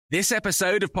This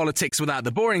episode of Politics Without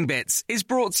the Boring Bits is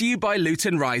brought to you by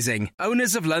Luton Rising,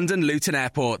 owners of London Luton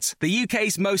Airport, the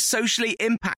UK's most socially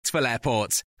impactful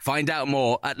airport. Find out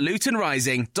more at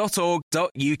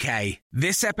lutonrising.org.uk.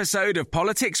 This episode of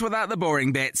Politics Without the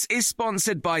Boring Bits is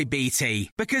sponsored by BT,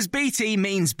 because BT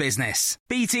means business.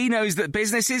 BT knows that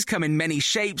businesses come in many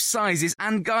shapes, sizes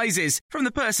and guises, from the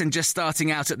person just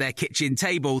starting out at their kitchen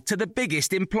table to the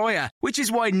biggest employer, which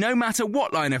is why no matter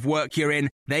what line of work you're in,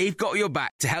 they've got your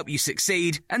back to help you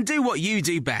succeed and do what you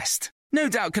do best. No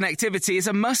doubt connectivity is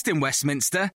a must in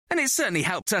Westminster, and it certainly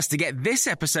helped us to get this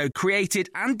episode created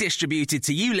and distributed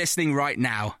to you listening right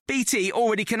now. BT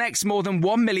already connects more than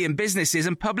 1 million businesses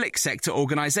and public sector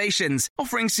organisations,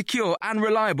 offering secure and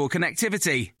reliable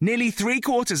connectivity. Nearly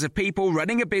 3/4 of people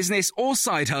running a business or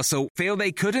side hustle feel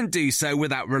they couldn't do so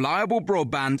without reliable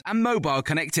broadband and mobile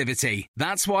connectivity.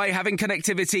 That's why having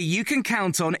connectivity you can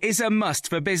count on is a must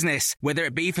for business, whether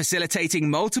it be facilitating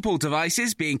multiple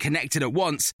devices being connected at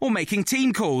once or making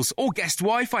team calls or guest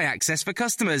Wi-Fi access for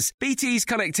customers. BT's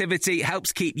connectivity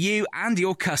helps keep you and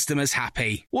your customers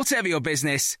happy. Whatever your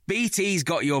business, BT's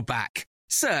got your back.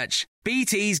 Search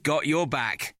BT's got your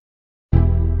back.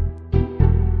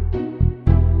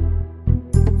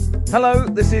 Hello,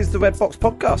 this is the Red Box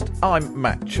Podcast. I'm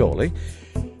Matt Chorley.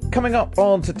 Coming up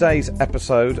on today's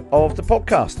episode of the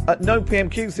podcast, no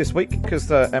PMQs this week because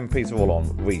the MPs are all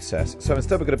on recess. So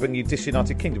instead we're going to bring you Dish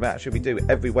United Kingdom. Actually, we do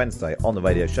every Wednesday on the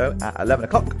radio show at 11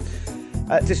 o'clock.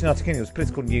 Dish United Kingdom is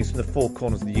political news from the four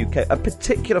corners of the UK. A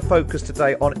particular focus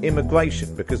today on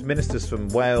immigration, because ministers from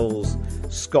Wales,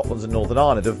 Scotland and Northern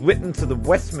Ireland have written to the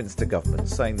Westminster government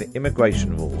saying that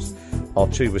immigration rules are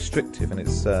too restrictive and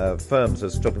its firms are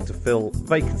struggling to fill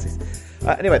vacancies.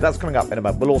 Anyway, that's coming up in a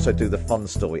moment. We'll also do the fun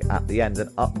story at the end and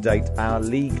update our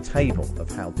league table of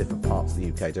how different parts of the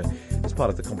UK do as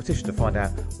part of the competition to find out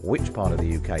which part of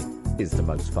the UK is the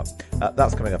most fun.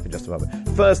 That's coming up in just a moment.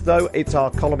 First, though, it's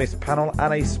our columnist panel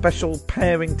and a special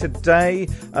pairing today.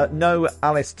 No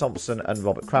Alice Thompson and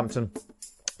Robert Crampton.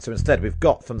 So instead, we've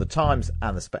got from the Times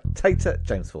and the Spectator,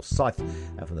 James Forsyth,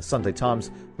 and from the Sunday Times,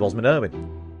 Rosamund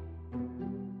Irwin.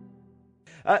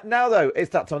 Now, though, it's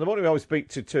that time of the morning we always speak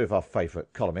to two of our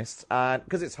favourite columnists, and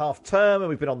because it's half term and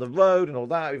we've been on the road and all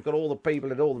that, we've got all the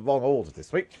people in all the wrong orders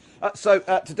this week. So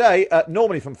today,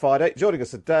 normally from Friday, joining us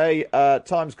today,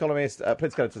 Times columnist,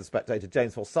 political editor of The Spectator,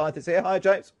 James Forsyth is here. Hi,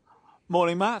 James.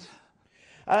 Morning, Matt.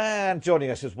 And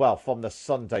joining us as well from the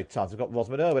Sunday Times, we've got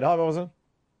Rosamund Irwin. Hi, Rosamund.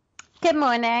 Good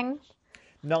morning.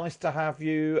 Nice to have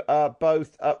you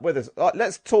both with us.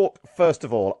 Let's talk, first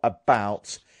of all,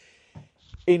 about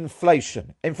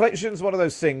inflation. Inflation is one of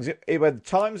those things, when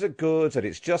times are good and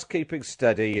it's just keeping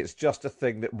steady, it's just a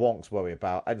thing that wonks worry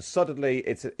about. And suddenly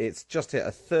it's just hit a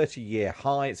 30-year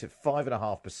high. It's at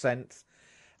 5.5%.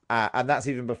 And that's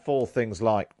even before things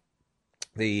like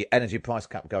the energy price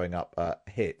cap going up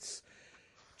hits.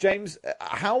 James,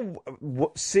 how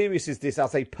serious is this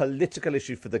as a political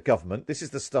issue for the government? This is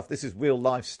the stuff, this is real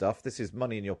life stuff. This is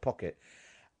money in your pocket.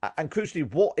 And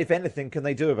crucially, what, if anything, can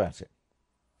they do about it?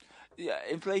 Yeah,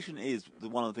 inflation is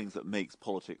one of the things that makes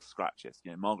politics scratches.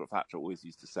 Margaret Thatcher always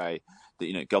used to say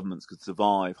that, governments could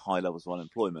survive high levels of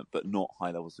unemployment, but not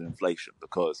high levels of inflation,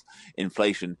 because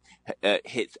inflation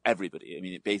hits everybody. I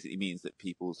mean, it basically means that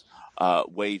people's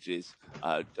wages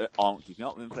aren't keeping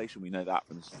up with inflation. We know that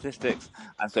from the statistics.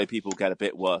 And so people get a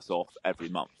bit worse off every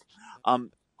month.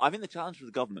 I think the challenge for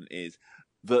the government is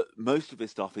that most of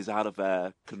this stuff is out of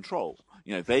their control.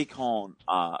 They can't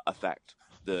affect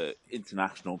the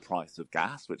international price of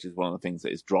gas, which is one of the things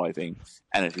that is driving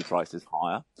energy prices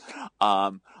higher.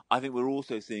 I think we're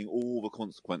also seeing all the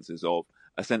consequences of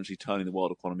essentially turning the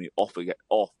world economy off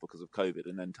because of COVID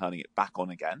and then turning it back on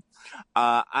again.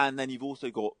 And then you've also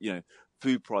got,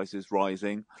 food prices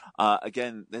rising.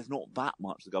 Again, there's not that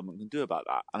much the government can do about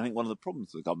that. And I think one of the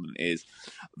problems with the government is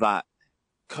that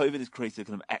COVID has created a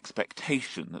kind of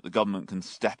expectation that the government can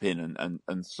step in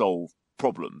and solve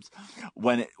problems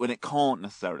when it can't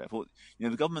necessarily. I thought, the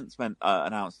government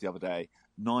announced the other day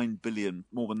more than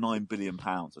 £9 billion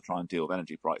to try and deal with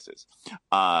energy prices,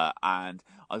 and I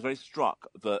was very struck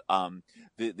that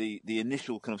the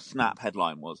initial kind of snap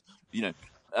headline was,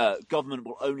 government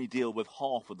will only deal with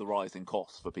half of the rising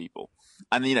costs for people,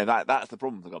 and that's the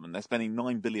problem for the government. They're spending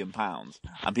 £9 billion,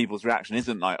 and people's reaction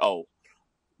isn't like, oh,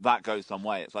 that goes some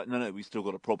way. It's like, no, we've still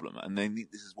got a problem. And then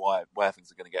this is where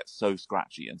things are going to get so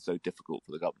scratchy and so difficult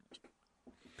for the government.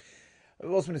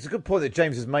 Osman, it's a good point that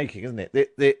James is making, isn't it?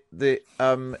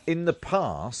 In the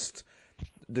past,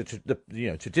 the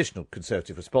traditional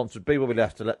Conservative response would be, well, we'll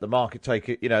have to let the market take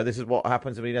it. This is what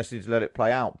happens, and we just need to let it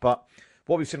play out. But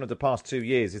what we've seen over the past 2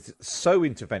 years is so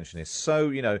interventionist,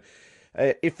 so,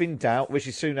 If in doubt,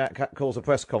 Rishi Sunak calls a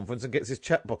press conference and gets his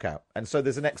checkbook out. And so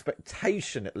there's an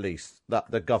expectation, at least,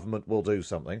 that the government will do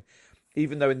something,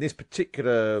 even though in this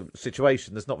particular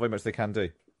situation, there's not very much they can do.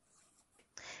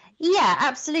 Yeah,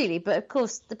 absolutely. But of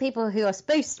course, the people who are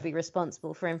supposed to be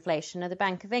responsible for inflation are the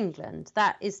Bank of England.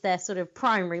 That is their sort of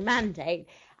primary mandate.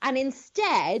 And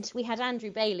instead, we had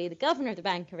Andrew Bailey, the governor of the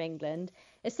Bank of England,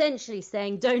 essentially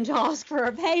saying, don't ask for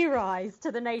a pay rise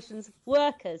to the nation's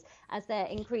workers as they're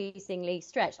increasingly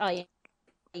stretched,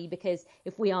 i.e. because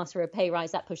if we ask for a pay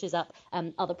rise, that pushes up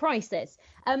other prices.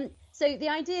 So the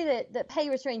idea that pay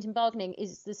restraint and bargaining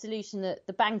is the solution that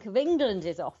the Bank of England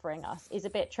is offering us is a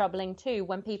bit troubling too,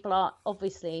 when people are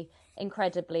obviously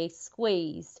incredibly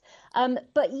squeezed.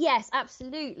 But yes,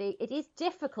 absolutely, it is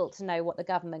difficult to know what the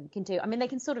government can do. I mean, they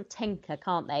can sort of tinker,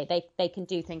 can't they? They can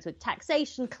do things with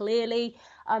taxation, clearly.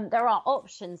 There are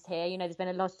options here. You know, there's been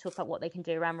a lot of talk about what they can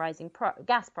do around rising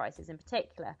gas prices in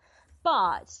particular.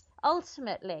 But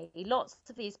ultimately, lots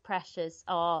of these pressures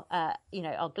are,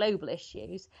 are global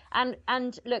issues.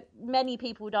 And look, many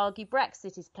people would argue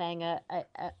Brexit is playing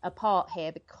a part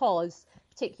here because,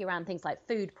 particularly around things like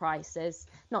food prices,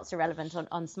 not so relevant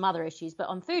on some other issues, but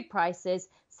on food prices,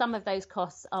 some of those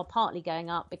costs are partly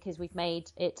going up because we've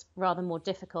made it rather more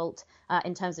difficult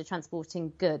in terms of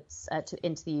transporting goods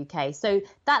into the UK. So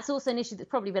that's also an issue that's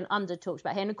probably been under-talked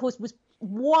about here, and of course was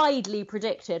widely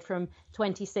predicted from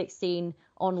 2016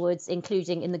 onwards,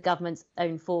 including in the government's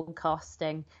own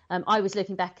forecasting. I was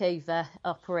looking back over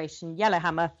Operation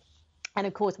Yellowhammer, and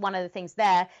of course one of the things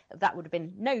there, that would have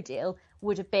been no deal,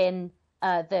 would have been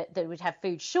that would have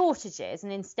food shortages,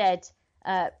 and instead,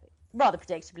 rather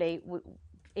predictably,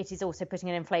 it is also putting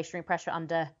an inflationary pressure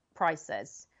under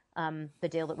prices, the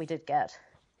deal that we did get.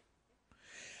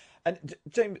 And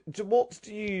James, what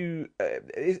do you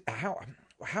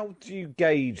how do you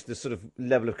gauge the sort of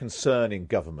level of concern in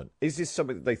government? Is this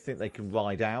something that they think they can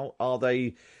ride out? Are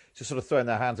they just sort of throwing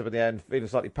their hands up in the air and feeling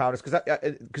slightly powerless?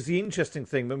 Because the interesting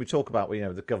thing when we talk about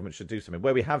the government should do something,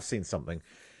 where we have seen something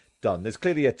done, there's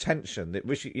clearly a tension that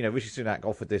Rishi Sunak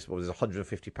offered this, what was it,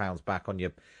 £150 back on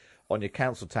your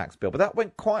council tax bill, but that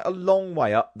went quite a long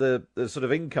way up the sort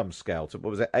of income scale to, what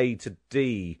was it, A to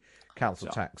D council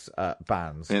tax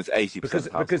bands. I think it's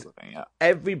 80%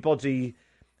 because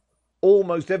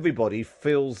almost everybody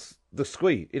feels the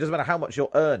squeeze. It doesn't matter how much you're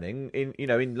earning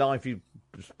in life.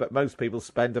 Most people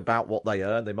spend about what they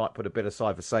earn. They might put a bit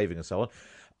aside for saving and so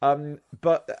on.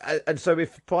 And so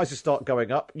if prices start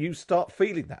going up, you start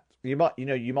feeling that. You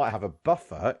might have a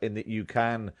buffer in that you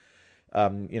can.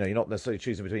 You're not necessarily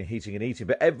choosing between heating and eating,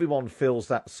 but everyone feels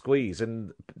that squeeze,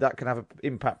 and that can have an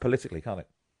impact politically, can't it?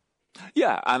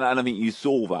 Yeah, and I mean, you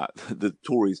saw that the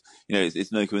Tories,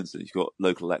 it's no coincidence. You've got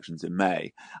local elections in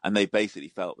May, and they basically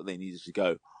felt that they needed to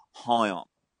go high up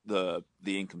the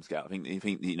income scale. I think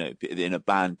in a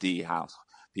Band D house,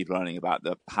 people are earning about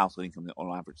the household income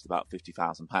on average is about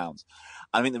 £50,000.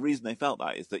 I mean, the reason they felt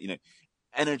that is that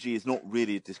energy is not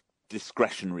really a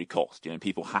discretionary cost.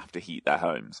 People have to heat their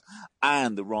homes,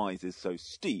 and the rise is so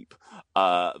steep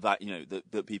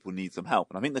that people need some help.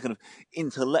 And I think the kind of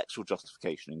intellectual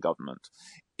justification in government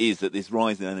is that this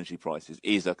rise in energy prices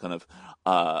is a kind of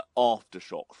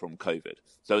aftershock from COVID.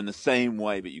 So in the same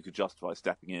way that you could justify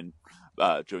stepping in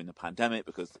during the pandemic,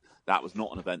 because that was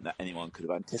not an event that anyone could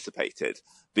have anticipated,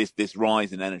 this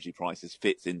rise in energy prices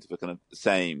fits into the kind of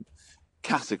same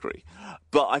category.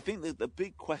 But I think that the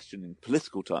big question in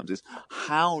political terms is,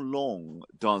 how long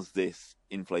does this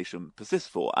inflation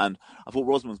persist for? And I thought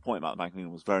Rosamond's point about the Bank of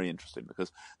England was very interesting,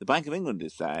 because the Bank of England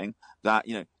is saying that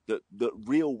that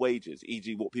real wages,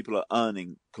 e.g. what people are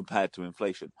earning compared to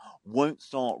inflation, won't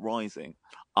start rising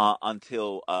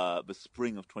until the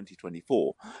spring of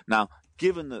 2024. Now,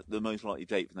 given that the most likely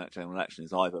date for the next general election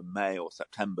is either May or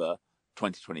September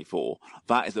 2024,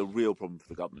 that is a real problem for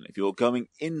the government. If you're going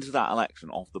into that election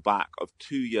off the back of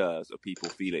 2 years of people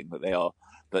feeling that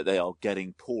they are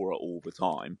getting poorer all the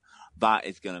time, that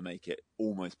is going to make it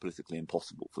almost politically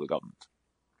impossible for the government.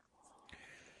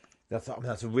 That's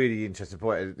a really interesting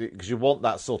point, because you want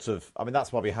that sort of. I mean,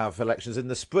 that's why we have elections in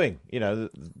the spring. The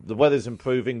weather's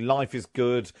improving, life is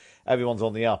good, everyone's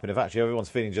on the up, and if actually everyone's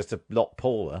feeling just a lot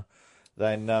poorer,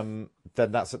 then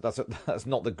that's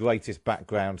not the greatest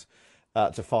background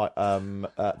to fight an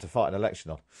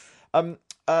election on.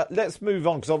 Let's move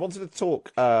on, because I wanted to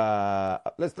talk.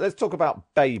 Let's talk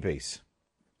about babies.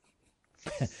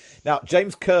 Now,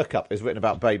 James Kirkup has written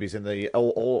about babies in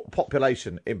or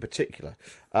population in particular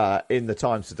in the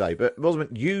Times today. But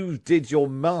Rosamond, you did your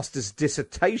master's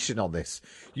dissertation on this.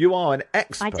 You are an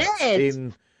expert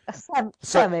in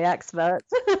Semi-expert.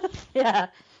 Yeah.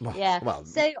 Well,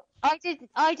 So I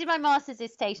did my master's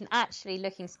dissertation actually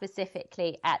looking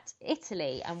specifically at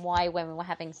Italy and why women were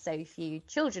having so few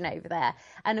children over there.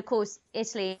 And of course,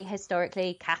 Italy,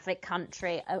 historically, Catholic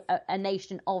country, a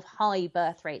nation of high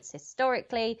birth rates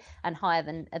historically, and higher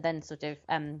than sort of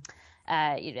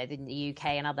the UK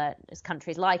and other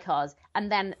countries like ours,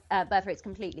 and then birth rates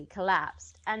completely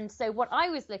collapsed. And so what I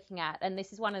was looking at, and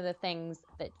this is one of the things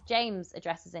that James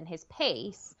addresses in his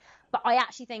piece, but I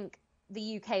actually think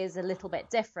the UK is a little bit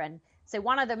different. So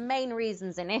one of the main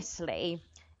reasons in Italy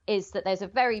is that there's a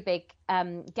very big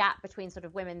gap between sort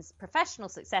of women's professional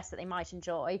success that they might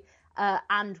enjoy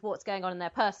and what's going on in their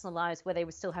personal lives, where they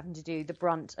were still having to do the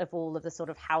brunt of all of the sort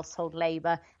of household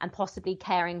labour and possibly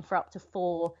caring for up to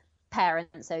 4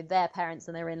 parents, so their parents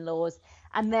and their in-laws.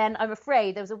 And then I'm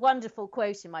afraid there was a wonderful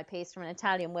quote in my piece from an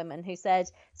Italian woman who said,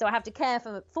 so I have to care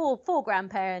for four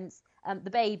grandparents, the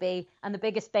baby, and the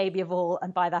biggest baby of all,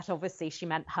 and by that obviously she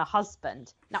meant her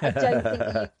husband. Now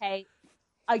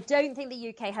I don't think the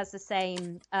UK has the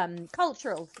same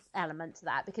cultural element to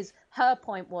that, because her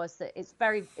point was that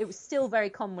it was still very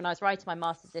common when I was writing my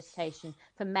master's dissertation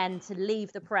for men to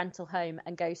leave the parental home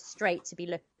and go straight to be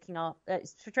looking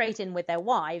straight in with their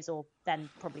wives, or then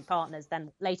probably partners,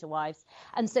 then later wives.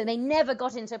 And so they never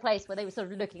got into a place where they were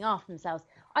sort of looking after themselves.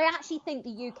 I actually think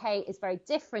the UK is very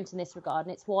different in this regard,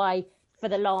 and it's why for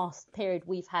the last period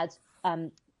we've had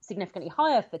significantly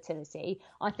higher fertility.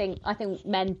 I think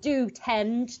men do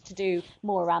tend to do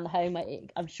more around the home.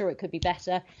 I'm sure it could be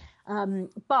better.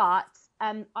 But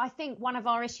I think one of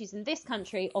our issues in this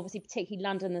country, obviously particularly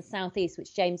London and the South East,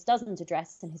 which James doesn't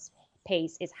address in his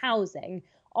piece, is housing.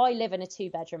 I live in a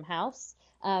 2-bedroom house.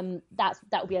 That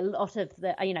would be a lot of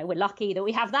the, we're lucky that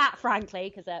we have that, frankly,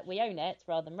 because we own it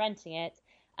rather than renting it.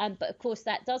 But of course,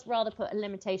 that does rather put a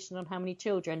limitation on how many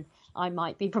children I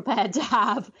might be prepared to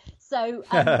have. So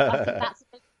I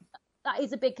think that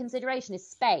is a big consideration, is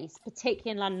space,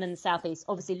 particularly in London and the South East.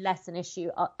 Obviously, less an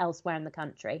issue elsewhere in the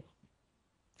country.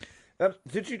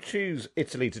 Did you choose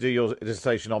Italy to do your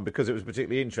dissertation on because it was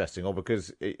particularly interesting, or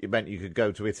because it meant you could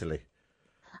go to Italy?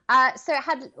 So it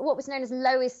had what was known as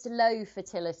lowest low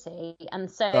fertility,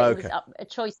 and so it was a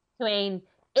choice between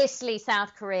Italy,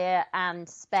 South Korea, and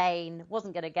Spain.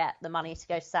 Wasn't going to get the money to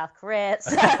go to South Korea,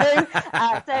 so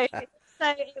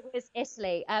it was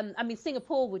Italy.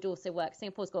 Singapore would also work.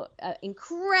 Singapore's got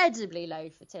incredibly low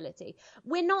fertility.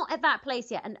 We're not at that place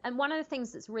yet, and one of the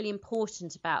things that's really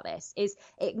important about this is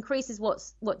it increases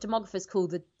what demographers call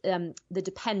the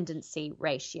dependency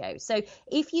ratio. So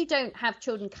if you don't have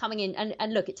children coming in,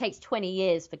 and look, it takes 20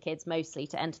 years for kids mostly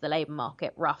to enter the labour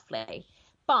market, roughly.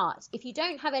 But if you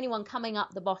don't have anyone coming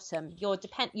up the bottom, your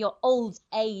old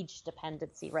age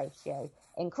dependency ratio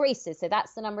increases. So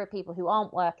that's the number of people who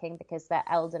aren't working because they're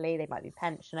elderly, they might be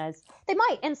pensioners. They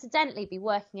might incidentally be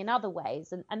working in other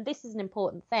ways. And this is an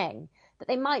important thing, that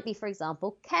they might be, for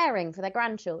example, caring for their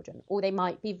grandchildren, or they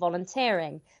might be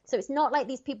volunteering. So it's not like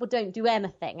these people don't do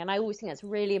anything. And I always think that's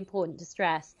really important to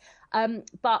stress.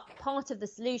 But part of the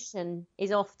solution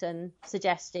is often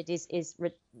suggested is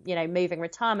moving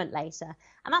retirement later.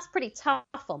 And that's pretty tough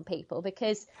on people,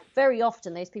 because very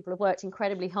often those people have worked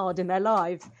incredibly hard in their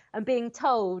lives, and being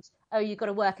told, oh, you've got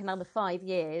to work another 5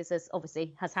 years, as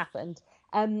obviously has happened,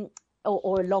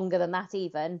 or longer than that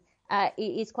even,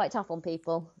 is quite tough on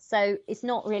people. So it's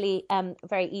not really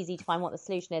very easy to find what the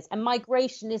solution is. And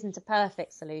migration isn't a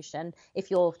perfect solution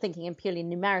if you're thinking in purely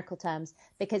numerical terms,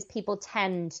 because people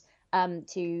tend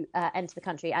to enter the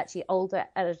country actually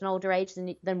at an older age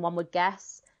than one would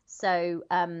guess. So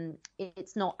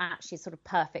it's not actually a sort of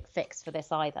perfect fix for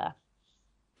this either.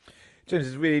 James,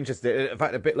 is really interesting. In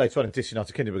fact, a bit later on in this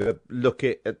United Kingdom, we're going to look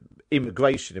at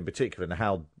immigration in particular, and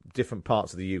how different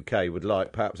parts of the UK would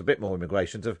like perhaps a bit more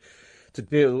immigration to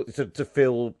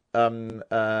fill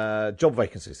job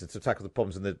vacancies, to tackle the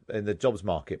problems in the jobs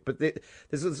market. But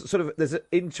there's an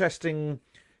interesting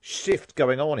shift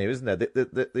going on here, isn't there?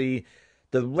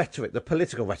 The rhetoric, the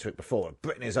political rhetoric before,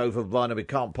 Britain is overrun and we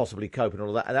can't possibly cope and all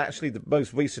of that. And actually, the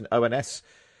most recent ONS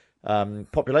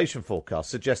population forecast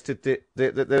suggested that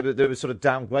they were sort of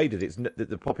downgraded. That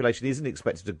the population isn't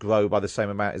expected to grow by the same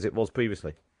amount as it was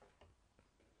previously.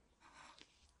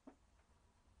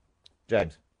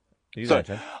 James, James?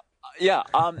 Yeah,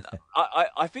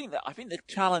 I think the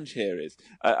challenge here is,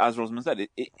 as Rosamund said,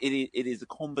 it is a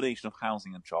combination of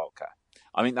housing and childcare.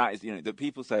 I mean, that is, that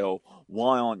people say, oh,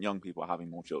 why aren't young people having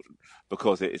more children?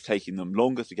 Because it is taking them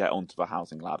longer to get onto the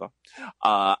housing ladder.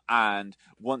 And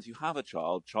once you have a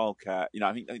child, childcare,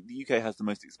 I think the UK has the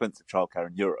most expensive childcare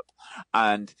in Europe.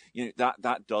 And,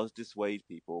 that does dissuade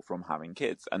people from having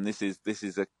kids. And this is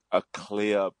a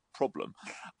clear problem.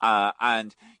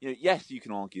 And yes, you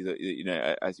can argue that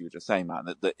as you were just saying, Matt,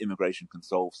 that immigration can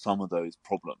solve some of those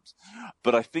problems.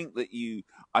 But I think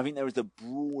there is a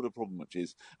broader problem, which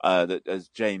is that, as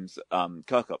James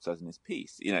Kirkup says in his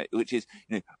piece, which is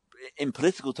in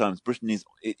political terms, Britain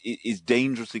is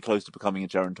dangerously close to becoming a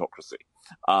gerontocracy.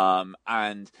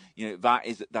 And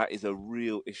that is a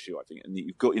real issue, I think. And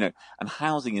you've got, and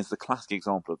housing is the classic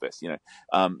example of this.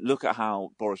 Look at how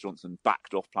Boris Johnson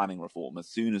backed off planning reform as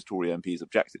soon as Tory MPs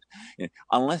objected.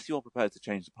 Unless you're prepared to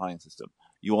change the planning system,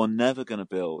 you are never going to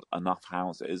build enough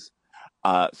houses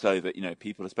so that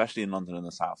people, especially in London and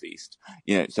the southeast,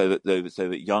 so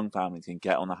that young families can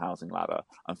get on the housing ladder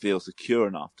and feel secure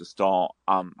enough to start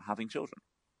having children.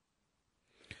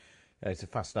 It's a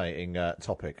fascinating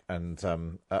topic, and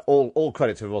all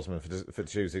credit to Rosamond for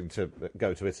choosing to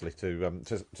go to Italy to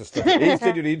study. It's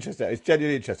genuinely interesting.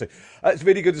 It's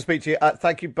really good to speak to you.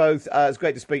 Thank you both. It's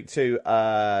great to speak to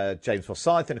James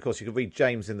Forsyth, and of course you can read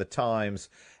James in the Times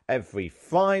every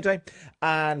Friday,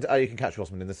 and you can catch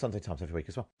Rosamond in the Sunday Times every week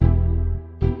as well.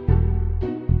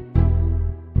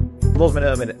 Rosamond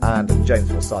Ermin and James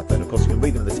Forsyth, and of course you can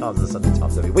read them in the Times and the Sunday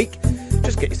Times every week.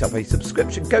 Just get yourself a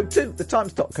subscription. Go to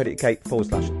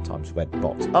thetimes.co.uk/Times Red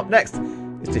Box. Up next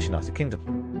is Dish United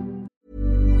Kingdom.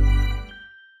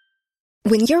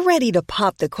 When you're ready to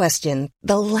pop the question,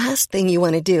 the last thing you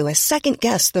want to do is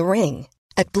second-guess the ring.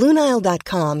 At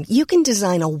BlueNile.com, you can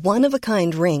design a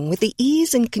one-of-a-kind ring with the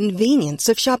ease and convenience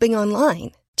of shopping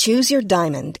online. Choose your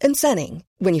diamond and setting.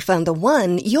 When you find the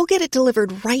one, you'll get it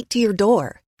delivered right to your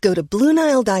door. Go to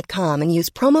BlueNile.com and use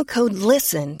promo code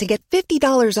LISTEN to get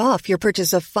 $50 off your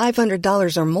purchase of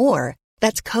 $500 or more.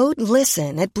 That's code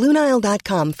LISTEN at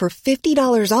BlueNile.com for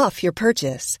 $50 off your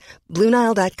purchase.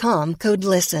 BlueNile.com, code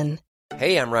LISTEN.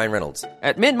 Hey, I'm Ryan Reynolds.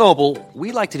 At Mint Mobile,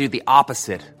 we like to do the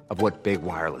opposite of what Big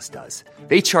Wireless does.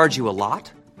 They charge you a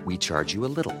lot, we charge you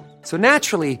a little. So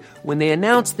naturally, when they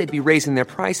announced they'd be raising their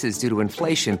prices due to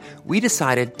inflation, we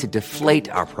decided to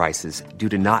deflate our prices due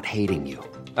to not hating you.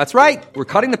 That's right. We're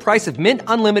cutting the price of Mint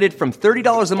Unlimited from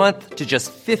 $30 a month to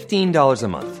just $15 a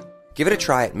month. Give it a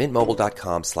try at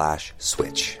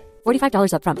mintmobile.com/switch.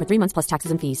 $45 up front for 3 months plus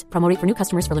taxes and fees. Promo rate for new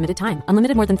customers for limited time.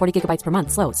 Unlimited more than 40 gigabytes per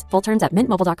month. Slows full terms at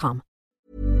mintmobile.com.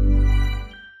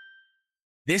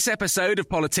 This episode of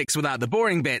Politics Without the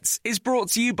Boring Bits is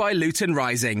brought to you by Luton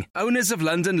Rising, owners of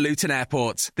London Luton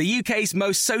Airport, the UK's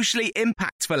most socially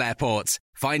impactful airport.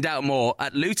 Find out more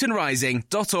at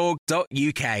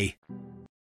lutonrising.org.uk.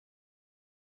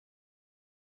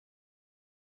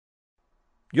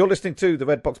 You're listening to the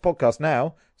Red Box Podcast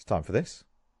now. It's time for this.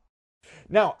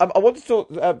 Now, I want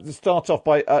to start off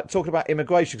by talking about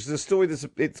immigration, because there's a story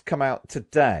it's come out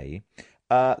today.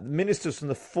 Ministers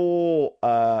from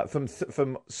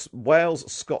from Wales,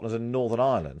 Scotland and Northern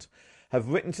Ireland have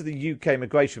written to the UK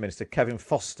Immigration Minister, Kevin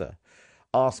Foster,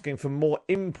 asking for more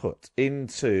input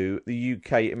into the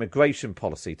UK immigration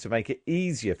policy to make it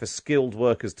easier for skilled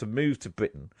workers to move to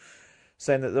Britain,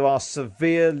 saying that there are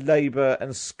severe labour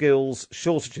and skills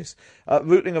shortages.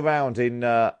 Rooting around in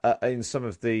some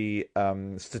of the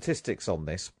statistics on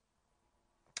this,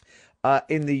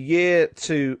 in the year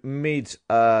to mid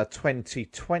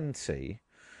 2020,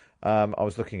 I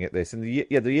was looking at this. In the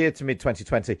year to mid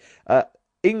 2020,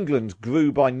 England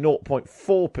grew by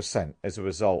 0.4% as a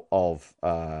result of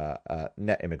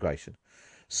net immigration.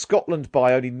 Scotland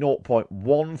by only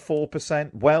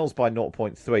 0.14%, Wales by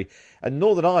 0.3%, and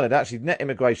Northern Ireland, actually, net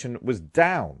immigration was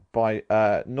down by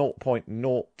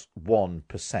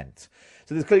 0.01%.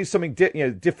 So there's clearly something,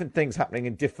 different things happening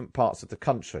in different parts of the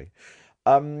country.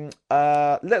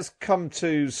 Let's come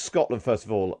to Scotland first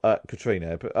of all,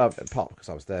 Katrina. Partly because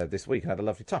I was there this week and had a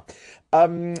lovely time.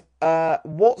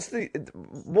 What's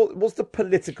the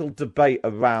political debate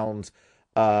around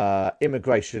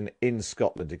immigration in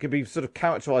Scotland? It can be sort of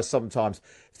characterised sometimes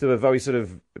through a very sort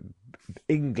of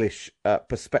English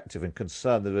perspective and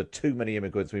concern that there are too many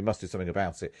immigrants, we must do something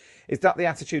about it. Is that the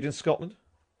attitude in Scotland?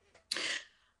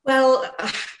 Well,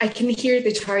 I can hear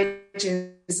the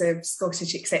charges of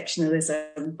Scottish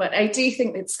exceptionalism, but I do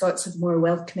think that Scots have a more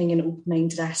welcoming and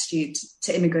open-minded attitude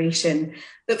to immigration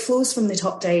that flows from the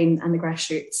top down and the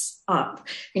grassroots up.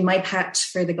 I mean, my patch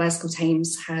for the Glasgow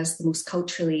Times has the most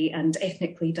culturally and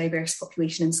ethnically diverse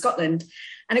population in Scotland,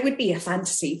 and it would be a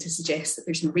fantasy to suggest that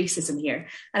there's no racism here.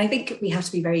 And I think we have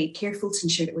to be very careful to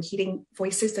ensure that we're hearing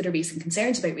voices that are raising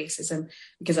concerns about racism,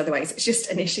 because otherwise it's just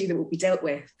an issue that will be dealt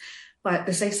with. But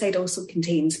the South Side also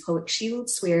contains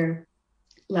Pollokshields, where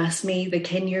last May the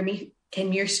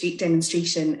Kenmure Street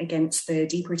demonstration against the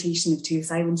deportation of 2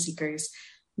 asylum seekers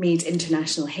made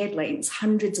international headlines.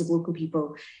 Hundreds of local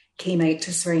people came out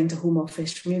to surround a Home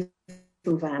Office removal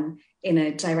van in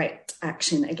a direct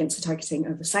action against the targeting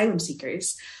of asylum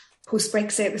seekers.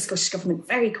 Post-Brexit, the Scottish Government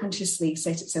very consciously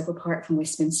set itself apart from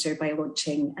Westminster by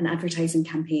launching an advertising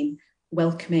campaign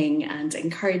welcoming and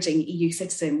encouraging EU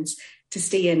citizens to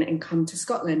stay in and come to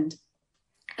Scotland.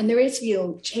 And there is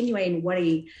real, genuine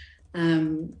worry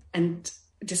and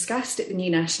discussed at the new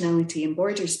Nationality and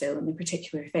Borders Bill and the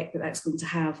particular effect that that's going to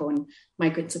have on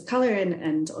migrants of colour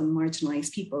and on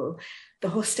marginalised people. The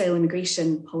hostile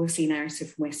immigration policy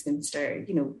narrative from Westminster,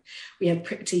 we have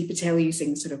Priti Patel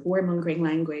using sort of warmongering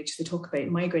language. They talk about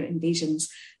migrant invasions.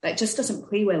 That just doesn't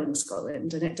play well in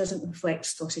Scotland, and it doesn't reflect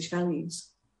Scottish values.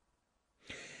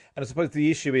 And I suppose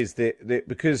the issue is that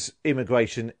because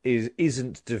immigration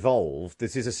isn't devolved,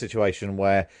 this is a situation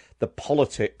where the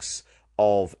politics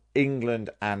of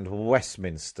England and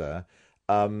Westminster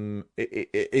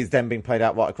is then being played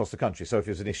out right across the country. So if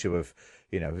it was an issue of,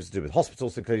 if it was to do with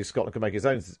hospitals, then clearly Scotland can make its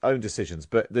own decisions.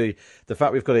 But the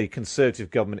fact we've got a Conservative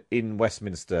government in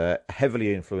Westminster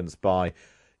heavily influenced by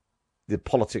the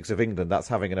politics of England, that's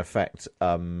having an effect.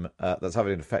 That's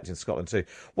having an effect in Scotland too.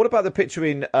 What about the picture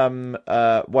in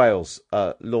Wales,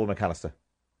 Laura McAllister?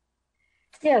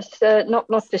 Yes, not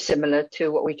dissimilar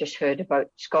to what we just heard about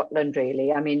Scotland,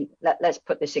 really. I mean, let's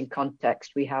put this in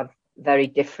context. We have very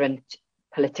different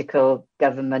political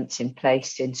governments in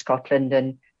place in Scotland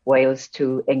and Wales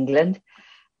to England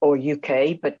or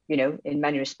UK, but, in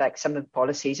many respects, some of the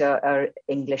policies are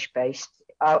English-based.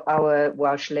 Our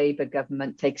Welsh Labour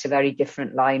government takes a very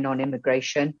different line on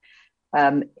immigration.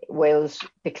 Wales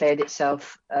declared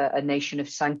itself a nation of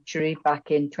sanctuary back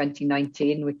in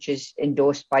 2019, which is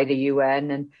endorsed by the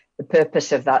UN. And the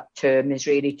purpose of that term is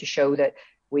really to show that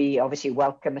we obviously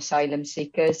welcome asylum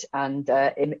seekers and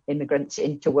immigrants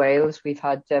into Wales. We've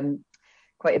had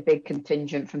quite a big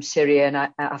contingent from Syria and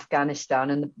Afghanistan.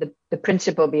 And the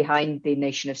principle behind the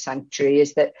nation of sanctuary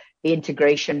is that the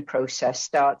integration process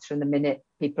starts from the minute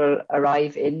people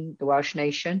arrive in the Welsh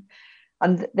nation.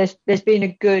 And there's been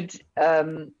a good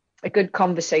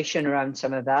conversation around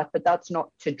some of that, but that's not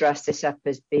to dress this up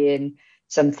as being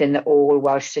something that all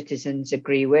Welsh citizens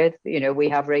agree with. We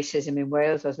have racism in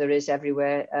Wales, as there is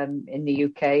everywhere in the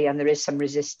UK, and there is some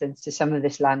resistance to some of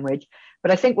this language.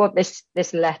 But I think what this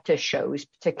letter shows,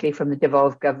 particularly from the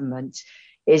devolved governments,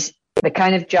 is the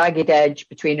kind of jagged edge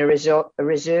between a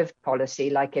reserved policy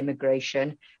like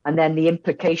immigration and then the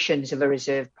implications of a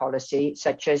reserved policy,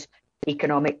 such as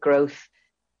economic growth,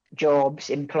 jobs,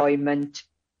 employment,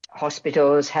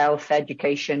 hospitals, health,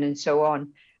 education, and so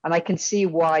on. And I can see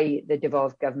why the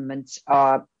devolved governments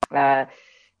are,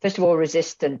 first of all,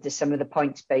 resistant to some of the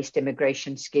points-based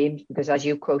immigration schemes, because as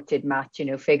you quoted, Matt,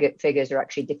 figures are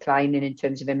actually declining in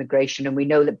terms of immigration. And we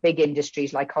know that big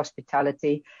industries like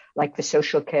hospitality, like the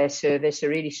social care service, are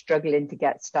really struggling to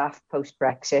get staff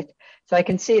post-Brexit. So I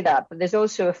can see that. But there's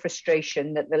also a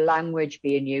frustration that the language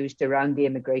being used around the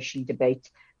immigration debate,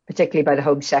 particularly by the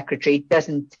Home Secretary,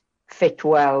 doesn't fit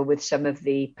well with some of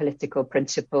the political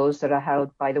principles that are held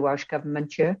by the Welsh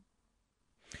Government here.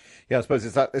 Yeah, I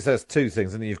suppose there's two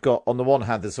things. And you've got, on the one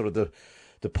hand, there's sort of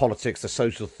the politics, the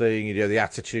social thing, the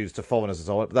attitudes to foreigners and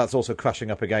so on. But that's also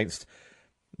crashing up against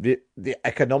the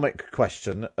economic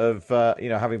question of,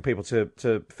 having people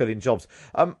to fill in jobs.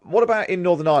 What about in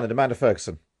Northern Ireland, Amanda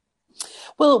Ferguson?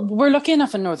 Well, we're lucky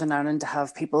enough in Northern Ireland to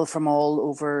have people from all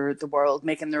over the world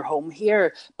making their home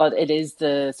here, but it is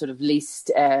the sort of least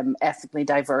ethnically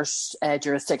diverse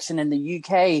jurisdiction in the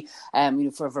UK,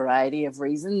 for a variety of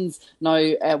reasons. Now,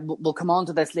 we'll come on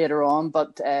to this later on,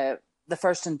 but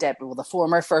the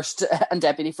former first and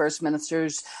deputy first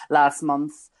ministers last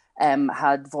month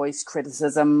had voiced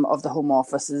criticism of the Home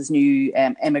Office's new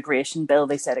immigration bill.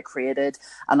 They said it created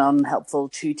an unhelpful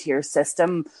two-tier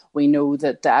system. We know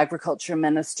that the Agriculture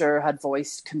Minister had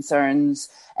voiced concerns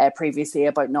previously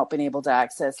about not being able to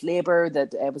access labour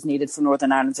that was needed for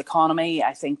Northern Ireland's economy.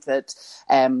 I think that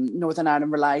Northern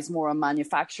Ireland relies more on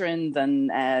manufacturing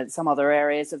than some other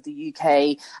areas of the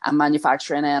UK, and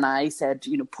Manufacturing NI said,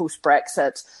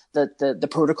 post-Brexit, that the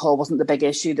protocol wasn't the big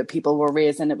issue that people were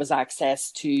raising. It was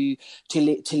access to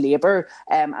labour,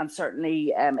 and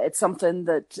certainly it's something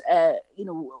that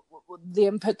the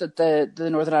input that the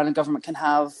Northern Ireland government can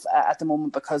have at the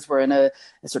moment, because we're in a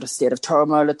sort of state of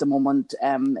turmoil at the moment,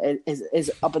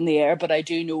 is up in the air. But I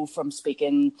do know from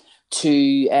speaking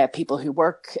to people who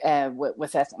work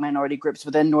with ethnic minority groups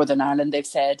within Northern Ireland, they've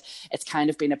said it's kind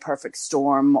of been a perfect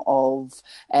storm of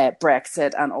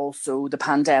Brexit and also the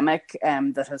pandemic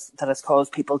that has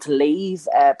caused people to leave.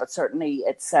 But certainly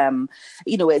it's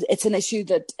it's an issue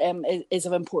that is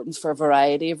of importance for a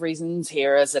variety of reasons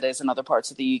here, as it is in other parts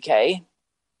of the UK.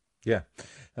 Yeah,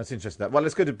 that's interesting. Well,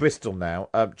 let's go to Bristol now.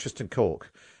 Tristan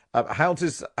Cork. How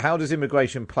does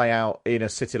immigration play out in a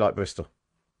city like Bristol?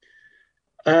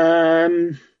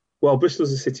 Well,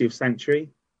 Bristol's a city of sanctuary,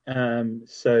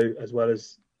 so as well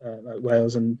as like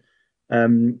Wales, and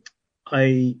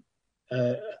I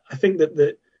think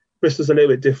that Bristol's a little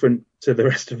bit different to the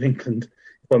rest of England.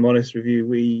 If I'm honest with you,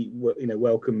 we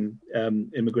welcome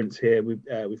immigrants here.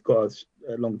 We've got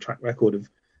a long track record of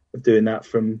doing that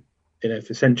from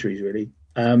for centuries really.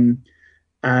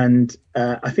 And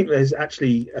I think there's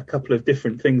actually a couple of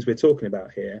different things we're talking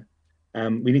about here.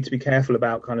 We need to be careful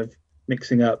about kind of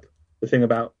mixing up the thing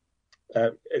about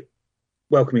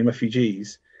welcoming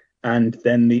refugees and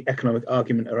then the economic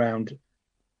argument around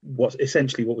what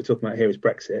we're talking about here is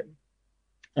Brexit.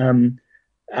 And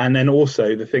then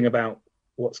also the thing about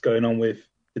what's going on with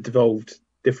the devolved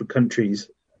different countries.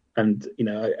 And,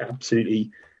 I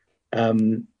absolutely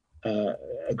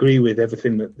agree with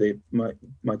everything that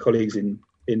my colleagues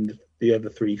in the other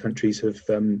three countries have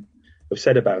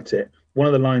said about it. One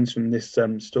of the lines from this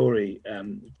story,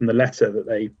 from the letter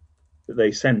that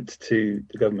they sent to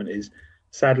the government is,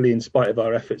 sadly, in spite of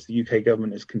our efforts, the UK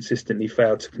government has consistently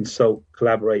failed to consult,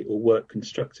 collaborate or work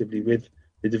constructively with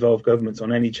the devolved governments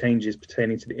on any changes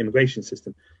pertaining to the immigration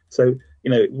system. So,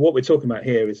 what we're talking about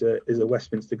here is a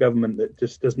Westminster government that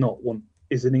just does not want,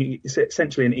 is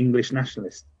essentially an English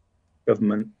nationalist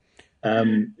government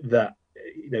that,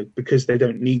 because they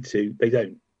don't need to, they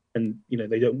don't. And,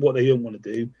 what they don't want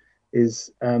to do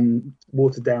is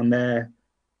water down their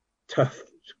tough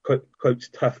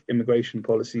immigration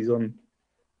policies on,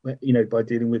 by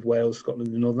dealing with Wales, Scotland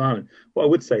and Northern Ireland. What I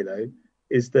would say, though,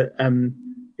 is that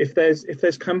if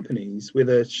there's companies with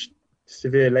a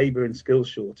severe labour and skills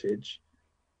shortage,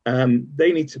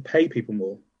 they need to pay people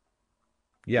more.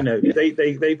 Yeah,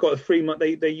 they've got a free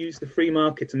they use the free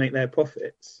market to make their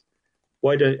profits.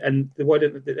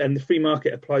 The free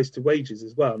market applies to wages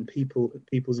as well and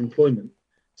people's employment.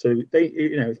 So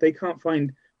if they can't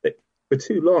find that, for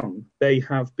too long they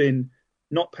have been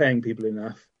not paying people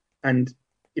enough and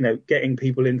getting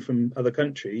people in from other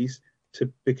countries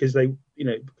because who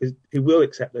will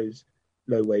accept those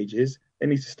low wages. They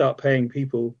need to start paying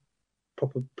people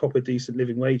proper decent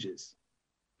living wages.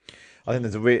 I think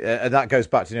there's that goes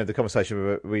back to the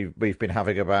conversation we've been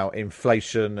having about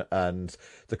inflation and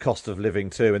the cost of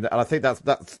living too, and I think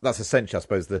that's essentially, I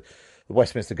suppose, the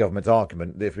Westminster government's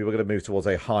argument that if we were going to move towards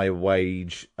a higher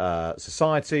wage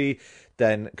society,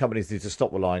 then companies need to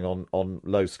stop relying on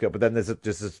low skill. But then there's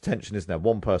just a tension, isn't there?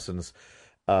 One person's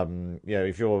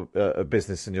if you're a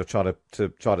business and you're trying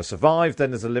to survive,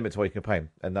 then there's a limit to what you can pay them,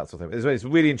 and that sort of thing. It's a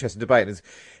really interesting debate, and it's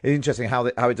interesting how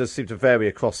it does seem to vary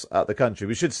across the country.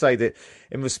 We should say that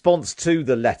in response to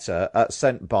the letter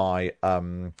sent by,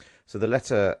 so the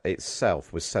letter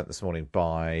itself was sent this morning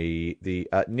by the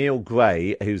Neil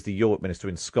Gray, who's the Europe Minister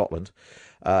in Scotland,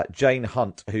 Jane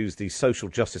Hunt, who's the Social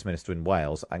Justice Minister in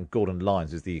Wales, and Gordon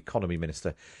Lyons, who's the Economy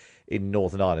Minister in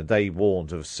Northern Ireland. They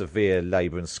warned of severe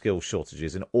labour and skill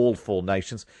shortages in all four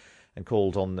nations and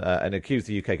called on and accused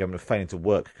the UK government of failing to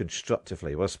work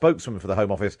constructively. Well, a spokeswoman for the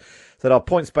Home Office said our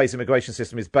points-based immigration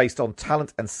system is based on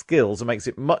talent and skills and makes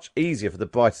it much easier for the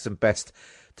brightest and best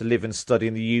to live and study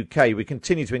in the UK. We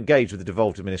continue to engage with the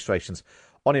devolved administrations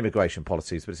on immigration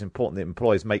policies, but it's important that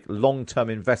employers make long-term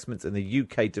investments in the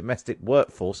UK domestic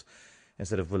workforce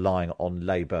instead of relying on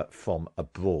labour from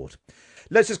abroad.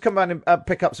 Let's just come around and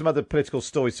pick up some other political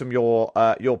stories from your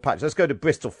patch. Let's go to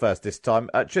Bristol first this time.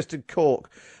 Tristan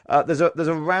Cork, there's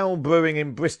a row brewing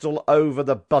in Bristol over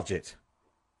the budget.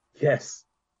 Yes.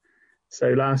 So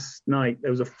last night there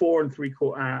was a 4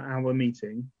 3/4 hour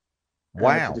meeting.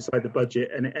 Wow. To decide the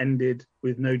budget, and it ended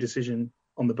with no decision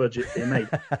on the budget being made.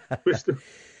 Bristol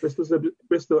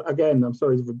again. I'm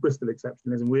sorry for Bristol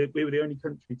exceptionalism. We were the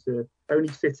only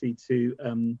city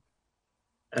to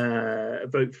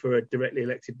vote for a directly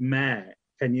elected mayor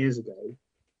 10 years ago,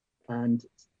 and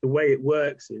the way it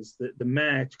works is that the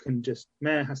mayor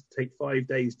has to take 5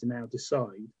 days to now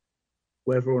decide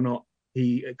whether or not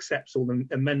he accepts all the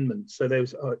amendments. So there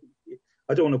was,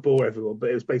 I don't want to bore everyone, but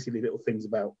it was basically little things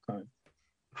about kind of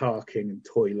parking and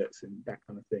toilets and that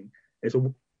kind of thing. It's a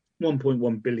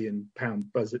 £1.1 billion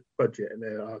budget, and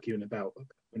they're arguing about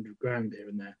 100 grand here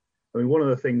and there. I mean, one of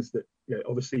the things that,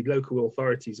 obviously local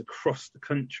authorities across the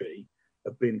country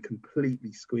have been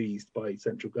completely squeezed by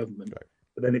central government. Right.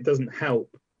 But then it doesn't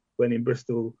help when in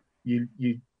Bristol you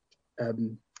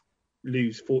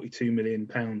lose £42 million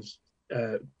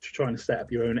trying to set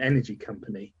up your own energy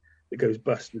company that goes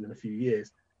bust within a few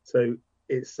years. So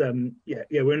it's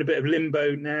we're in a bit of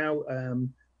limbo now.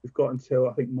 We've got until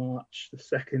I think March the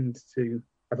 2nd to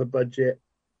have a budget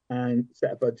and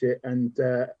set a budget, and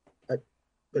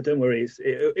but don't worry,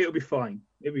 it'll be fine.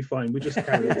 It'll be fine. We just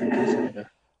carry it.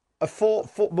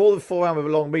 More than 4 hour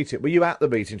long meeting. Were you at the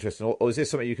meeting, Tristan, or is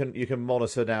this something you can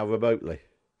monitor now remotely?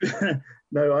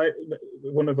 No,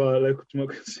 one of our local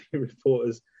democracy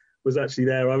reporters was actually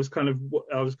there. I was kind of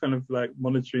like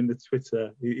monitoring the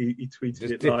Twitter. He tweeted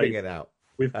just it dipping live it out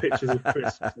with pictures of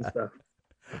crisps and stuff.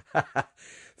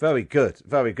 Very good,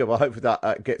 very good. Well, hopefully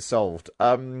that gets solved.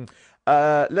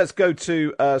 Let's go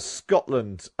to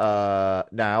Scotland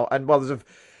now, and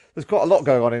there's quite a lot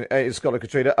going on in Scotland,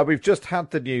 Katrina. We've just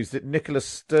had the news that Nicola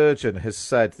Sturgeon has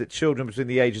said that children between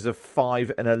the ages of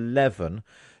 5 and 11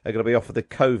 are going to be offered the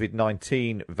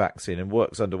COVID-19 vaccine, and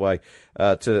work's underway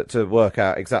to work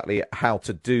out exactly how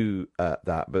to do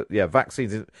that. But yeah,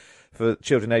 vaccines for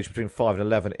children aged between 5 and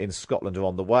 11 in Scotland are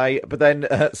on the way. But then,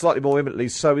 slightly more imminently,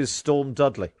 so is Storm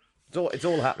Dudley. It's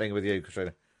all happening with you,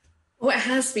 Katrina. Well, it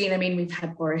has been. I mean, we've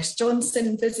had Boris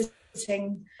Johnson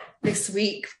visiting this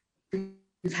week.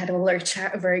 We've had all our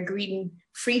chat of our green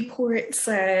free ports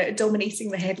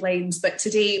dominating the headlines, but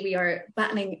today we are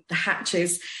battening the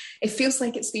hatches. It feels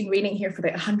like it's been raining here for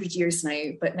about 100 years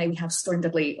now, but now we have Storm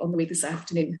Dudley on the way this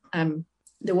afternoon.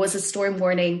 There was a storm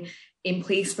warning in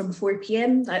place from 4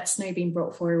 p.m. That's now been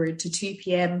brought forward to 2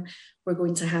 p.m. We're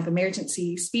going to have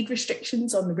emergency speed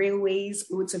restrictions on the railways,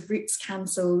 loads of routes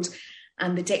cancelled,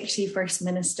 and the Deputy First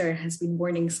Minister has been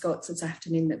warning Scots this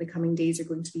afternoon that the coming days are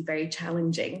going to be very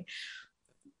challenging.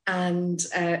 And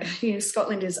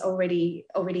Scotland is already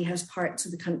has parts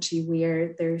of the country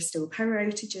where there are still power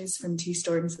outages from 2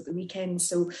 storms at the weekend.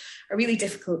 So a really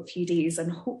difficult few days,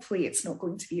 and hopefully it's not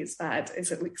going to be as bad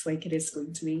as it looks like it is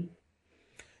going to be.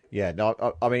 Yeah,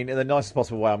 no, I mean, in the nicest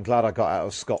possible way, I'm glad I got out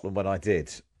of Scotland when I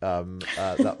did.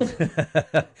 That was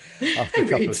after a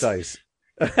couple of days.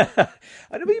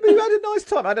 And we had a nice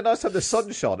time. I had a nice time. The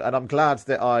sun shone, and I'm glad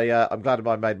that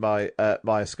I made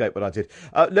my escape when I did.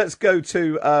 Let's go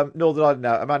to Northern Ireland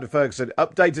now. Amanda Ferguson,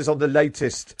 update us on the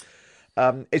latest.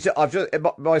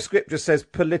 My script just says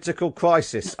political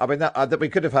crisis. I mean that we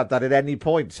could have had that at any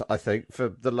point. I think for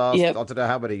the last I don't know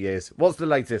how many years. What's the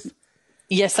latest?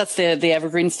 Yes, that's the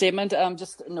evergreen statement.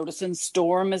 Just noticing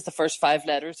storm is the first 5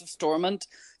 letters of Stormont,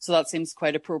 so that seems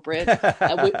quite appropriate.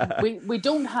 We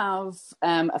don't have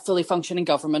a fully functioning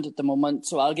government at the moment,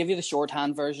 so I'll give you the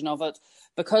shorthand version of it.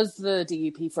 Because the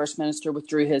DUP First Minister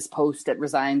withdrew his post, it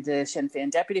resigned the Sinn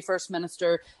Féin Deputy First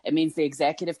Minister. It means the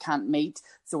executive can't meet.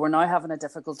 So we're now having a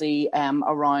difficulty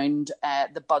around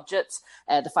the budget.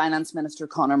 The Finance Minister,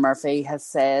 Conor Murphy, has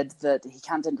said that he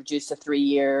can't introduce a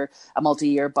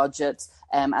multi-year budget,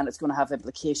 and it's going to have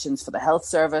implications for the health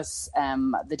service.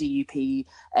 The DUP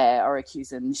are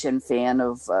accusing Sinn Féin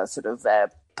of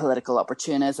political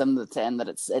opportunism, saying that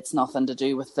it's nothing to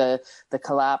do with the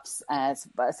collapse.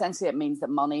 But essentially it means that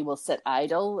money will sit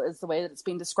idle, is the way that it's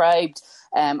been described,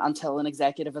 until an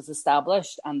executive is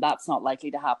established. And that's not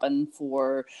likely to happen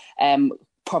for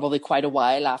probably quite a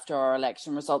while after our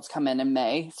election results come in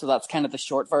May. So that's kind of the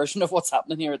short version of what's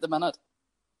happening here at the minute.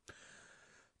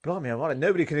 Blimey,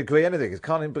 nobody can agree anything.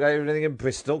 Can't agree anything in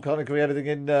Bristol, can't agree anything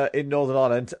in Northern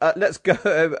Ireland. Let's go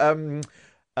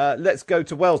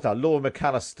to Wales now. Laura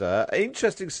McAllister.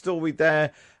 Interesting story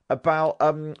there about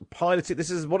piloting.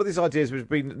 This is one of these ideas which has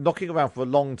been knocking around for a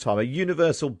long time, a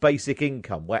universal basic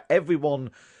income where everyone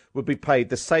would be paid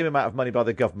the same amount of money by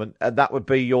the government, and that would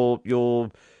be your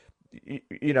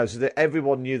so that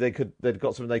everyone knew they'd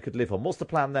got something they could live on. What's the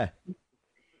plan there?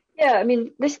 Yeah, I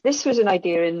mean, this was an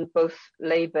idea in both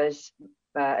Labour's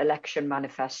election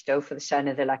manifesto for the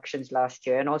Senedd elections last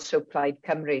year and also Plaid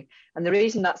Cymru. And the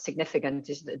reason that's significant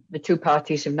is that the two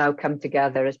parties have now come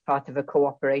together as part of a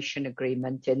cooperation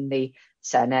agreement in the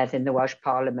Senedd, in the Welsh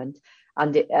Parliament.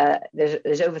 And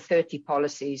there's over 30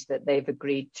 policies that they've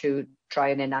agreed to try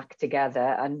and enact together,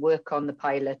 and work on the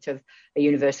pilot of a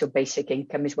universal basic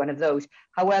income is one of those.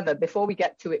 However, before we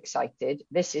get too excited,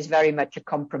 this is very much a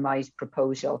compromise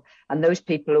proposal. And those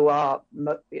people who are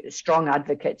strong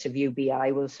advocates of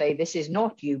UBI will say this is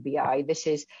not UBI, this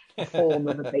is a form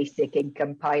of a basic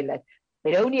income pilot.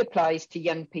 It only applies to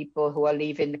young people who are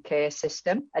leaving the care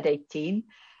system at 18.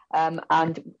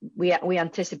 And we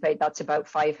anticipate that's about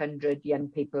 500 young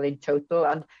people in total.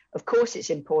 And of course, it's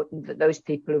important that those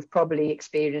people who've probably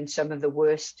experienced some of the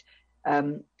worst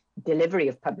delivery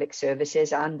of public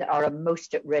services and are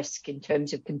most at risk in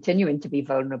terms of continuing to be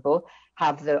vulnerable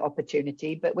have the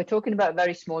opportunity. But we're talking about a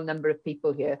very small number of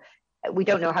people here. We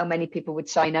don't know how many people would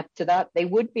sign up to that. They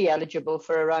would be eligible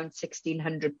for around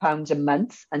 £1,600 a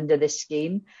month under this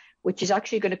scheme, which is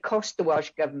actually going to cost the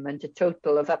Welsh Government a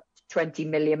total of up to £20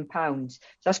 million. So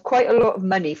that's quite a lot of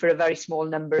money for a very small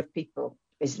number of people,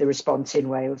 is the response in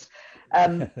Wales.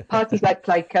 Parties like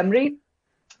Plaid Cymru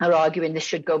are arguing this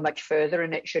should go much further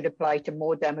and it should apply to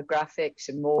more demographics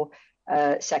and more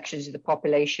sections of the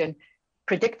population.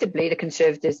 Predictably, the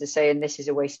Conservatives are saying this is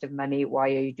a waste of money. Why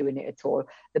are you doing it at all?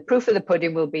 The proof of the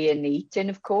pudding will be in the eating,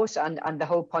 of course, and the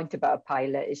whole point about a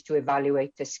pilot is to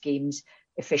evaluate the scheme's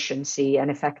efficiency and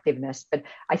effectiveness. But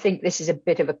I think this is a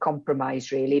bit of a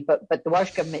compromise, really. But the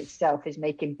Welsh Government itself is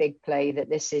making big play that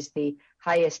this is the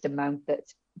highest amount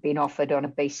that's been offered on a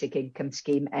basic income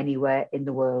scheme anywhere in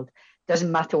the world.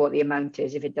 Doesn't matter what the amount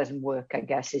is, if it doesn't work, I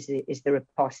guess, is the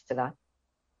riposte to that.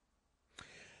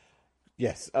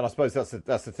 Yes, and I suppose that's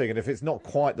the thing. And if it's not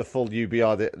quite the full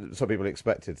UBI that some people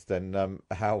expected, then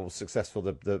how successful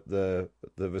the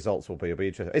results will be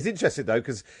interesting. It's interesting though,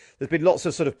 because there's been lots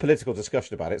of sort of political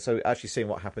discussion about it. So actually seeing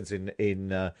what happens in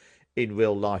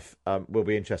real life will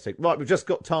be interesting. Right, we've just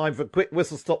got time for a quick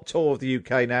whistle-stop tour of the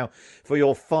UK now for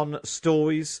your fun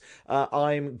stories.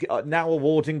 I'm now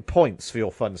awarding points for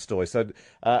your fun stories. So,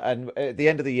 and at the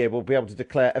end of the year, we'll be able to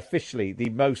declare officially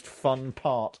the most fun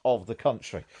part of the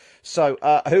country. So,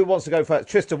 who wants to go first?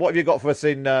 Tristan, what have you got for us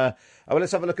in... well,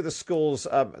 let's have a look at the scores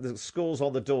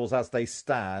on the doors as they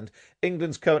stand.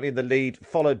 England's currently in the lead,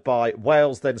 followed by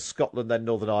Wales, then Scotland, then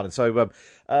Northern Ireland. So,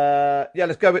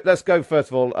 let's go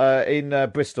first of all in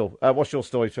Bristol. What's your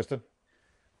story, Tristan?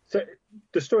 So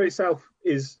the story itself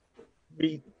is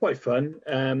really quite fun.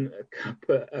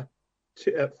 But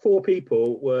 4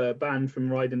 people were banned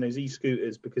from riding those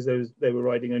e-scooters because they were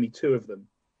riding only 2 of them,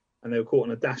 and they were caught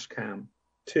on a dash cam.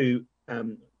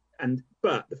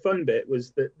 But the fun bit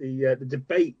was that the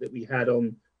debate that we had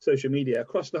on social media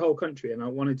across the whole country, and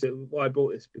why I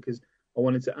brought this because I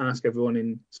wanted to ask everyone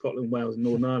in Scotland, Wales, and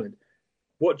Northern Ireland,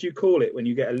 what do you call it when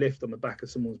you get a lift on the back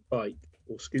of someone's bike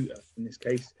or scooter? In this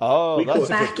case, we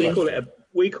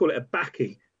call it a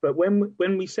backie. But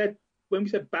when we said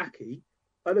backie,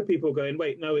 other people were going,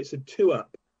 wait, no, it's a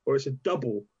 2-up, or it's a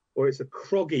double, or it's a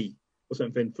croggy, or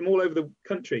something from all over the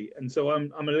country, and so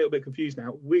I'm a little bit confused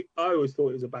now. I always thought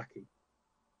it was a backie.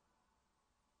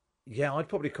 Yeah, I'd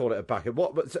probably call it a backie.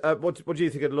 What do you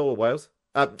think of law, Wales?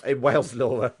 In Wales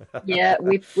law. Yeah,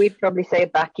 we'd probably say a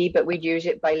backie, but we'd use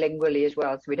it bilingually as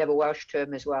well, so we'd have a Welsh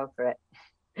term as well for it.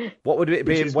 What would it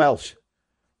be in Welsh?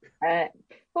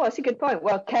 That's a good point.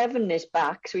 Well, Kevin is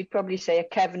back, so we'd probably say a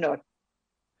Kevnor.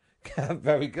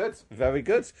 Very good, very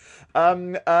good.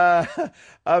 Let's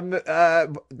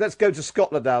go to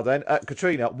Scotland now then.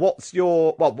 Katrina, what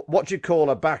do you call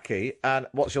a backie, and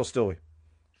what's your story?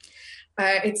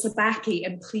 It's a backie,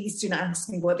 and please do not ask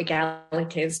me what the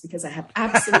Gaelic is because I have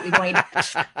absolutely no idea.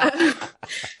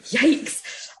 Yikes.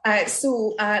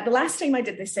 So the last time I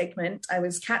did this segment, I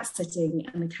was cat sitting,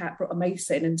 and the cat brought a mouse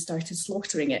in and started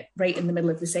slaughtering it right in the middle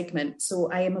of the segment.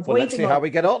 So I am avoiding... Well, let's see how we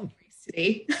get on.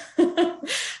 Today.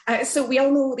 So we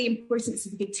all know the importance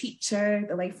of a good teacher,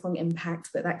 the lifelong impact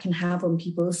that can have on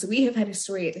people. So we have had a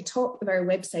story at the top of our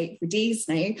website for days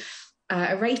now.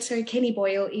 A writer, Kenny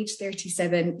Boyle, aged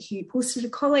 37, who posted a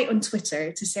call out on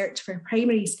Twitter to search for a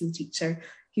primary school teacher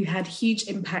who had huge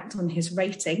impact on his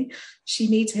writing. She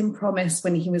made him promise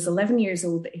when he was 11 years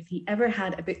old that if he ever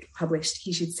had a book published,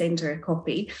 he should send her a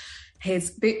copy. His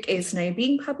book is now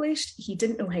being published. He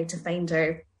didn't know how to find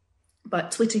her,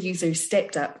 but Twitter users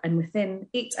stepped up, and within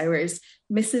 8 hours,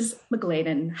 Mrs.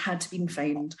 McGlennon had been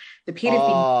found. The pair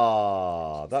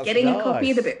have been getting a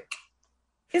copy of the book.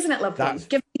 Isn't it lovely?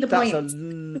 Give me the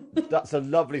point. That's a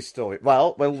lovely story.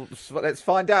 Well, let's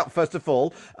find out first of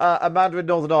all. Amanda in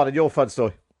Northern Ireland, your fun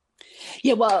story.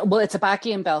 Yeah, well, it's a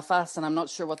backie in Belfast, and I'm not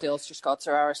sure what the Ulster Scots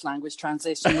or Irish language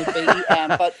translation would be.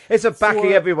 But it's a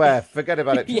backie everywhere. Forget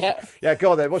about it. Yeah,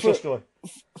 go on then. What's your story?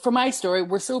 For my story,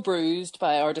 we're so bruised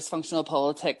by our dysfunctional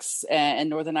politics in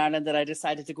Northern Ireland that I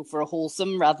decided to go for a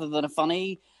wholesome rather than a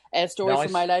funny story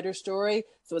from my lighter story.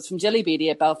 So it's from Jilly Beatty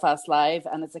at Belfast Live,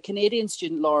 and it's a Canadian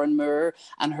student, Lauren Moore,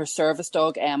 and her service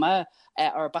dog, Emma,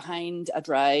 are behind a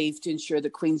drive to ensure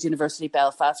that Queen's University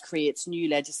Belfast creates new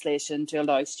legislation to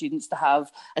allow students to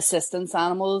have assistance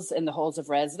animals in the halls of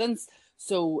residence.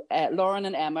 So Lauren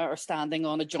and Emma are standing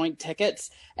on a joint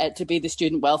ticket to be the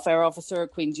student welfare officer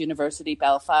at Queen's University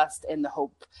Belfast, in the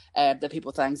hope that people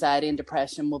with anxiety and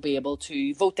depression will be able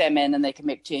to vote them in and they can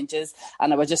make changes.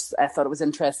 And I thought it was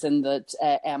interesting that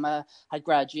Emma had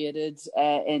graduated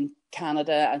in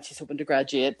Canada, and she's hoping to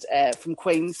graduate from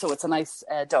Queen's. So it's a nice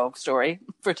dog story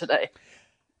for today.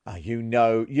 You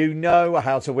know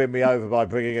how to win me over by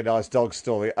bringing a nice dog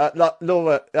story.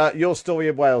 Laura, your story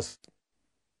in Wales.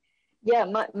 Yeah,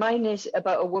 mine is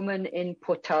about a woman in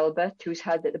Port Talbot who's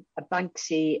had a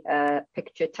Banksy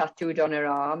picture tattooed on her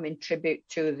arm in tribute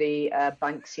to the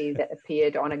Banksy that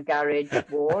appeared on a garage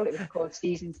wall. It was called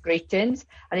Season's Greetings,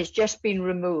 and it's just been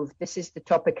removed. This is the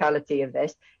topicality of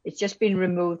this. It's just been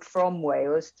removed from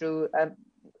Wales through a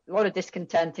lot of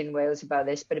discontent in Wales about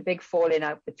this, but a big falling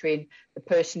out between the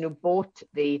person who bought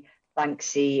the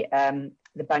Banksy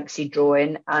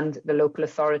drawing and the local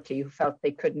authority, who felt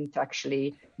they couldn't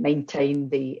actually maintain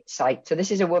the site. So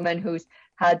this is a woman who's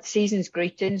had Season's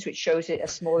Greetings, which shows it a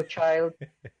small child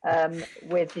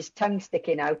with his tongue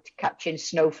sticking out, catching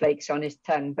snowflakes on his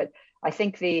tongue. But I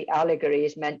think the allegory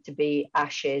is meant to be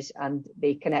ashes, and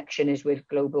the connection is with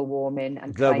global warming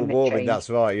and climate change. That's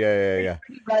right. Yeah. It's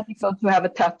pretty radical to have a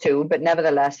tattoo, but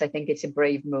nevertheless, I think it's a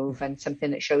brave move and something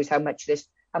that shows how much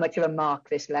of a mark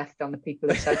this left on the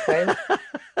people of South Wales.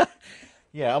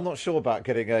 Yeah, I'm not sure about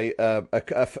getting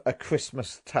a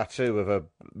Christmas tattoo of a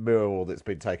mural that's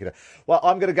been taken out. Well,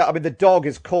 I'm going to go. I mean, the dog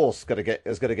is, of course, going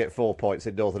to get 4 points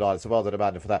in Northern Ireland. So well done,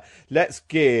 Amanda, for that. Let's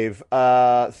give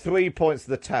 3 points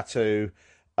to the tattoo,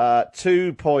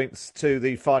 2 points to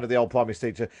the fine of the old primary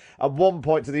teacher, and 1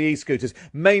 point to the e-scooters.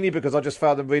 Mainly because I just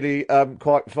found them really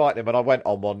quite frightening when I went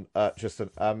on one,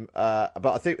 Tristan. But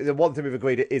I think the one thing we've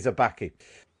agreed it is a backie.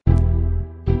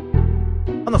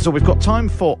 And that's all we've got time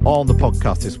for on the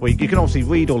podcast this week. You can obviously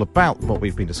read all about what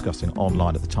we've been discussing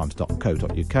online at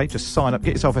thetimes.co.uk. Just sign up,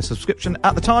 get yourself a subscription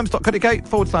at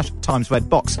thetimes.co.uk/Times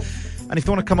Red Box. And if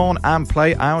you want to come on and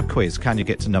play our quiz, can you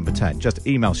get to number 10? Just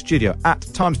email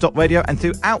studio@times.radio, and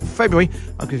throughout February,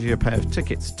 I'll give you a pair of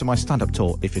tickets to my stand-up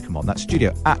tour if you come on. That's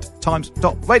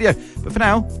studio@times.radio. But for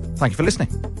now, thank you for listening.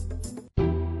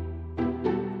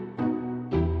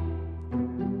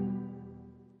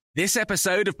 This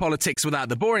episode of Politics Without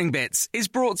the Boring Bits is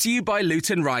brought to you by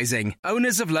Luton Rising,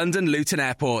 owners of London Luton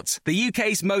Airport, the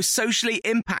UK's most socially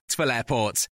impactful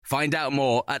airport. Find out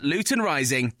more at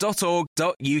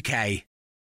lutonrising.org.uk.